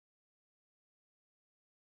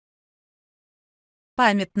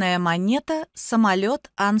Памятная монета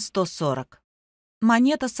 «Самолет АН-140».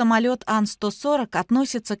 Монета «Самолет АН-140»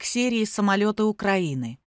 относится к серии «Самолеты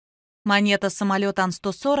Украины». Монета «Самолет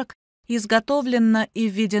АН-140» изготовлена и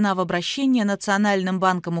введена в обращение Национальным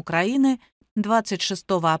банком Украины 26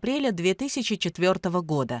 апреля 2004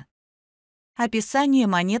 года. Описание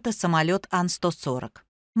монеты «Самолет АН-140».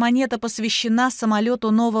 Монета посвящена самолету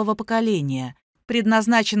нового поколения,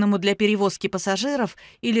 предназначенному для перевозки пассажиров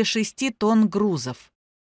или 6 тонн грузов.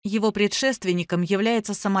 Его предшественником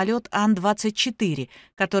является самолет АН-140,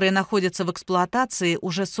 который находится в эксплуатации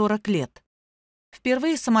уже 40 лет.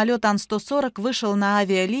 Впервые самолет АН-140 вышел на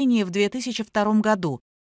авиалинии в 2002 году.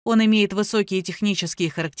 Он имеет высокие технические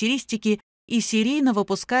характеристики и серийно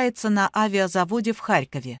выпускается на авиазаводе в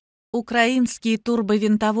Харькове. Украинский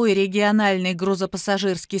турбовинтовой региональный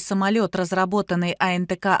грузопассажирский самолет, разработанный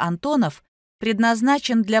АНТК «Антонов»,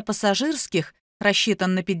 предназначен для пассажирских,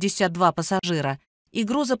 рассчитан на 52 пассажира, и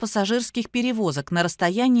грузопассажирских перевозок на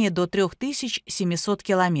расстоянии до 3700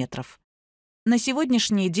 километров. На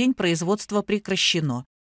сегодняшний день производство прекращено.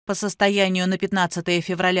 По состоянию на 15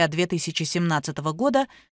 февраля 2017 года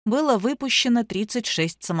было выпущено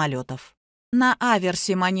 36 самолетов. На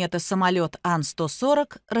аверсе монеты «Самолет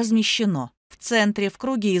АН-140» размещено. В центре в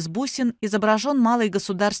круге из бусин изображен малый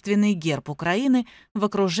государственный герб Украины в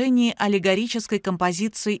окружении аллегорической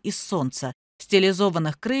композиции из солнца,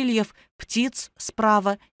 стилизованных крыльев, птиц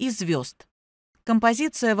справа и звезд.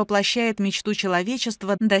 Композиция воплощает мечту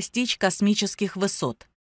человечества достичь космических высот,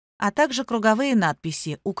 а также круговые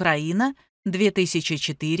надписи «Украина»,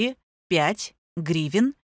 2004, 5,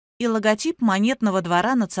 гривен и логотип монетного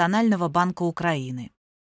двора Национального банка Украины.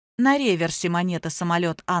 На реверсе монеты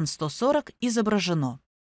 «Самолет АН-140» изображено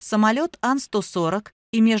самолет АН-140,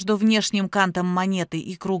 и между внешним кантом монеты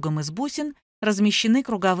и кругом из бусин размещены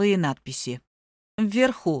круговые надписи.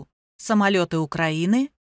 Вверху «Самолеты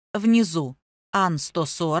Украины», внизу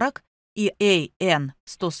АН-140 и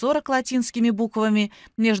АН-140 латинскими буквами,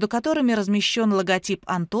 между которыми размещен логотип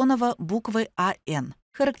Антонова буквы АН.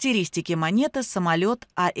 Характеристики монеты «Самолет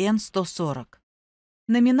АН-140».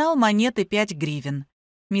 Номинал монеты 5 гривен.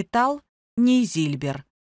 Металл – нейзильбер.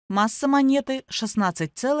 Масса монеты –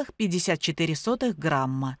 16,54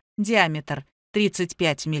 грамма. Диаметр –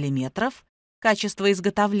 35 мм. Качество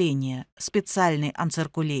изготовления – специальный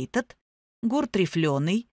uncirculated. Гурт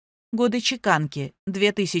рифленый. Годы чеканки –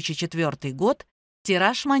 2004 год.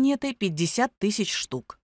 Тираж монеты – 50 тысяч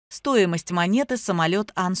штук. Стоимость монеты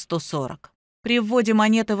 «Самолет АН-140». При вводе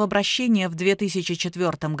монеты в обращение в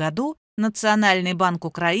 2004 году Национальный банк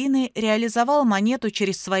Украины реализовал монету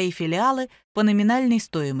через свои филиалы по номинальной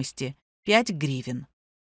стоимости – 5 гривен.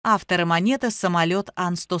 Авторы монеты «Самолет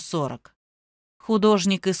АН-140».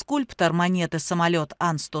 Художник и скульптор монеты «Самолет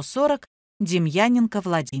АН-140» Демьяненко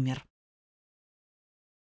Владимир.